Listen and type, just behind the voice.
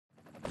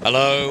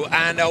Hello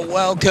and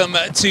welcome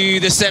to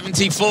the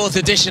 74th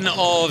edition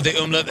of the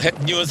Omloop Het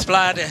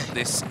Nieuwsblad.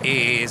 This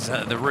is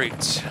the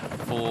route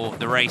for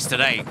the race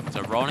today.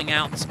 So rolling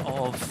out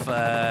of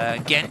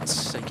Ghent,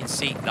 so you can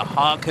see the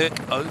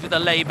Haaghoek over the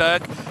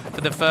Layberg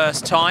for the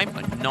first time.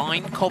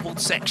 9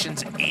 cobbled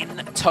sections in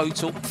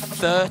total,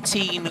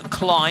 13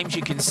 climbs,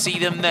 you can see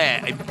them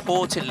there.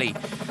 Importantly,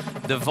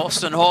 the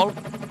Vostenhol,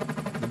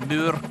 the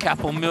Muur,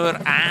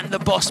 Kapelmuur and the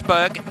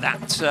Bosberg,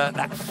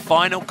 that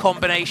final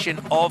combination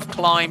of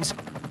climbs.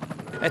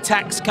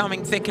 Attacks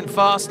coming thick and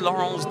fast.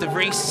 Laurens de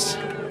Vries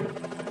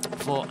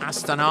for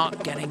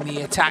Astana getting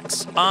the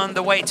attacks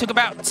underway. It took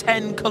about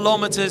 10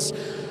 kilometers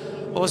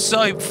or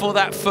so for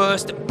that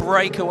first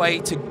breakaway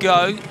to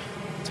go.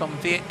 Tom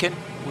Vierken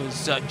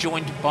was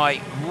joined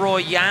by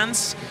Roy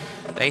Jans.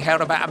 They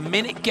held about a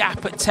minute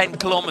gap at 10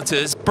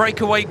 kilometers.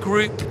 Breakaway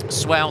group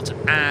swelled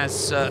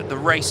as the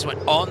race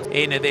went on.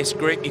 In this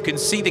group, you can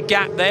see the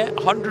gap there,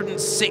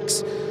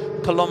 106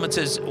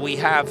 kilometers we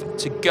have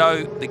to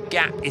go. The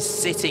gap is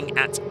sitting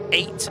at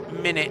 8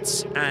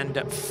 minutes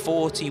and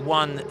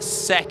 41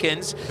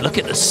 seconds. Look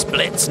at the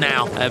splits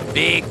now. A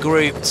big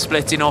group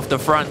splitting off the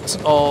front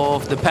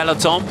of the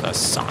peloton. A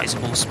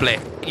sizable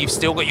split. You've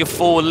still got your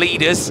 4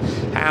 leaders.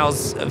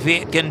 How's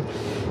Vierken,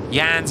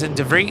 Jans and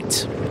De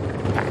Vries?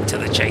 Back to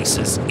the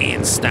chasers,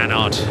 Ian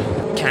Stannard.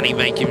 Can he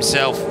make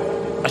himself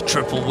a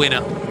triple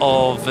winner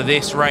of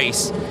this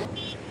race?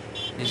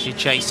 There's your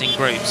chasing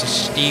groups.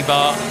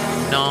 Stibar,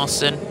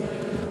 Narsson,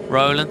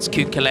 Rolands,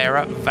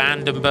 Kukalera,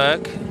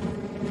 Vandenberg.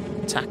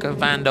 Taco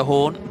van der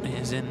Hoorn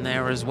is in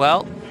there as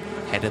well.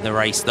 Head of the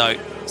race though,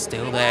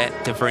 still there.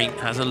 De Vries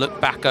has a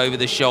look back over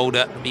the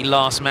shoulder. Be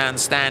last man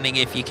standing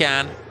if you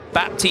can.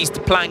 Baptiste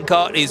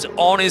Plancart is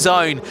on his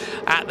own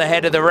at the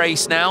head of the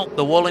race now.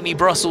 The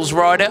Wallonie-Brussels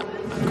rider.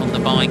 Back on the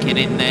bike and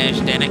in there,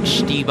 Zdenek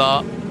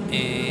Stibar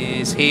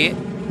is here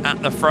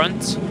at the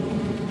front.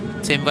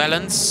 Tim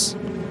Wellens.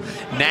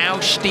 Now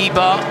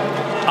Stibar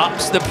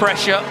ups the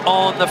pressure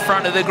on the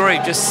front of the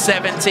group. Just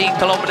 17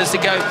 kilometers to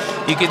go.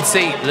 You can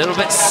see a little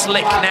bit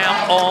slick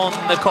now on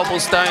the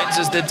cobblestones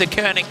as the De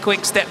Koning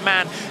quick-step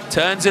man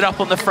turns it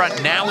up on the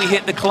front. Now we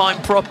hit the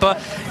climb proper.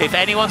 If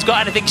anyone's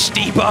got anything,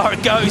 Stibar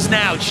goes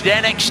now.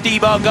 Zdenek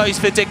Stibar goes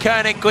for De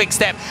Koning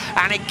quick-step.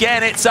 And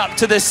again, it's up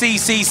to the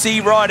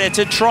CCC rider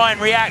to try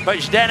and react. But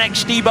Zdenek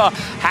Stibar,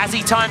 has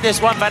he timed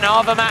this one? Van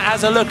Avermaet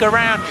has a look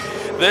around.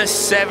 The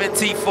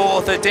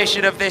 74th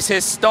edition of this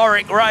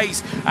historic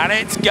race, and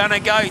it's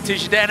gonna go to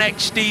Zdenek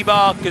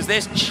Stibar because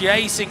this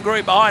chasing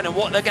group behind, and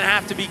what they're gonna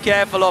have to be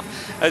careful of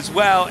as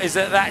well is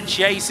that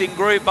chasing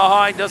group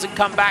behind doesn't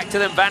come back to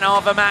them. Van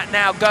Avermaet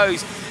now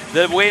goes.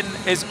 The win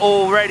is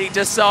already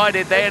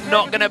decided. They are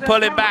not going to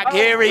pull him back.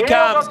 Here he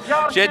comes.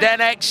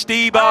 Zdenek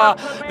Stibar,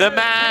 the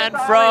man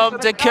from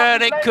De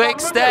Koning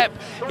Quick-Step.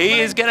 He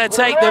is going to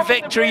take the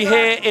victory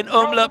here in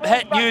Omloop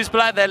Het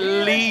Nieuwsblad. They're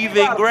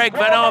leaving Greg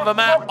Van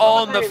Avermaet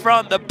on the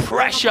front. The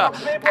pressure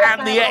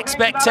and the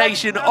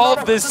expectation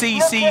of the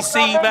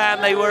CCC man.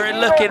 They were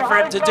looking for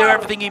him to do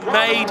everything. He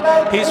made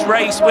his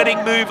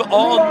race-winning move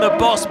on the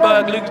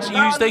Bosberg.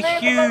 Used a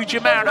huge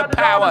amount of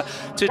power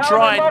to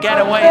try and get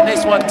away in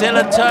this one.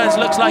 Dylan Turns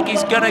looks like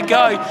he's gonna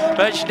go,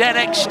 but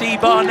Zdenek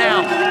Stibar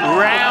now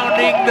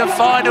rounding the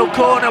final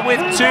corner with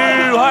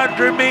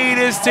 200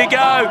 meters to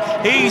go.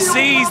 He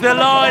sees the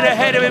line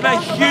ahead of him, a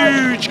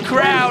huge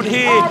crowd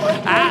here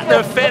at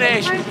the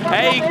finish.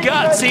 A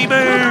gutsy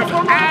move,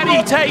 and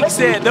he takes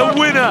it. The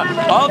winner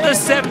of the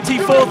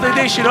 74th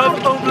edition of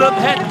Omloop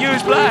Het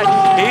Nieuwsblad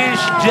is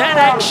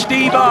Zdenek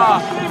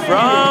Stibar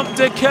from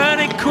De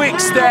Koning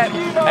Quick-Step.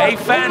 A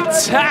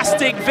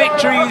fantastic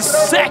victory, his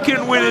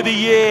 2nd win of the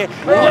year.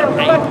 What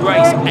a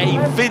race,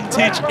 a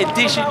vintage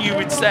edition, you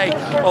would say,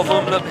 of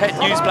Omloop Het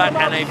Nieuwsblad,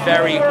 and a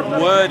very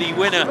worthy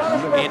winner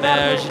in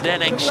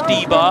Zdenek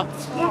Stibar.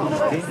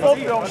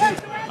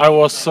 I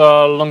was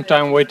a long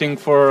time waiting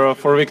for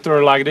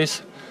victory like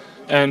this,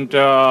 and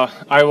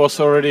I was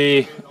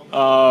already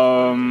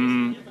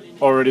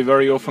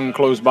very often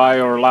close by.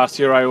 Or last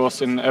year I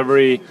was in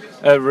every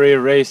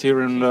race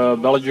here in the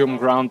Belgium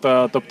ground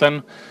top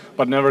 10,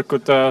 but never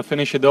could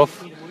finish it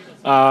off.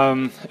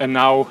 And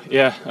now,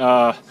 yeah,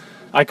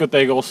 I could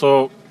take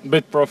also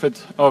bit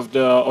profit of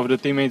the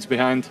teammates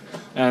behind,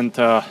 and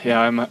yeah,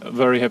 I'm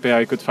very happy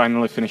I could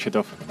finally finish it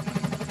off.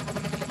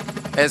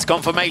 There's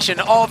confirmation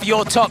of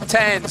your top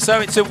 10, so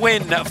it's a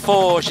win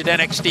for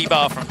Zdenek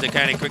Stibar from De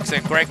Koning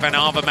Quick-Step, Greg Van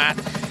Avermaet,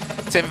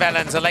 Tim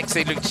Wellens,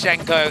 Alexei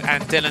Lutsenko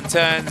and Dylan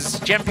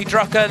Turns. Jempi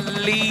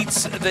Drucker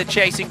leads the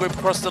chasing group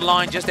across the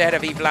line just ahead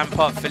of Yves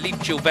Lampard,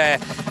 Philippe Gilbert,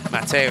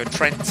 Matteo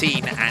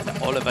Trentin and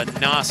Oliver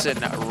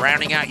Narsson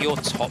rounding out your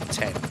top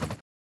 10.